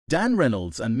Dan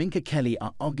Reynolds and Minka Kelly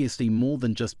are obviously more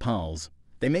than just pals.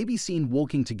 They may be seen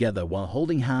walking together while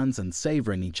holding hands and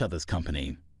savoring each other's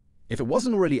company. If it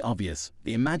wasn't already obvious,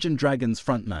 the Imagine Dragons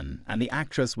frontman and the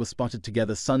actress were spotted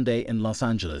together Sunday in Los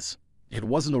Angeles. If it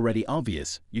wasn't already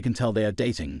obvious, you can tell they are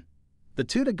dating. The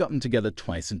two had gotten together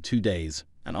twice in 2 days,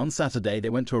 and on Saturday they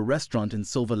went to a restaurant in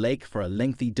Silver Lake for a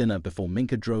lengthy dinner before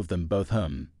Minka drove them both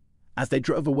home. As they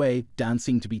drove away, Dan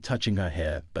seemed to be touching her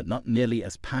hair, but not nearly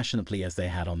as passionately as they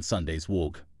had on Sunday's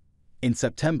walk. In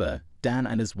September, Dan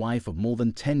and his wife of more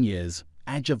than 10 years,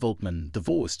 Adja Volkman,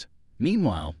 divorced.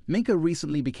 Meanwhile, Minka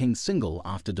recently became single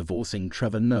after divorcing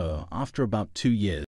Trevor Noah after about 2 years.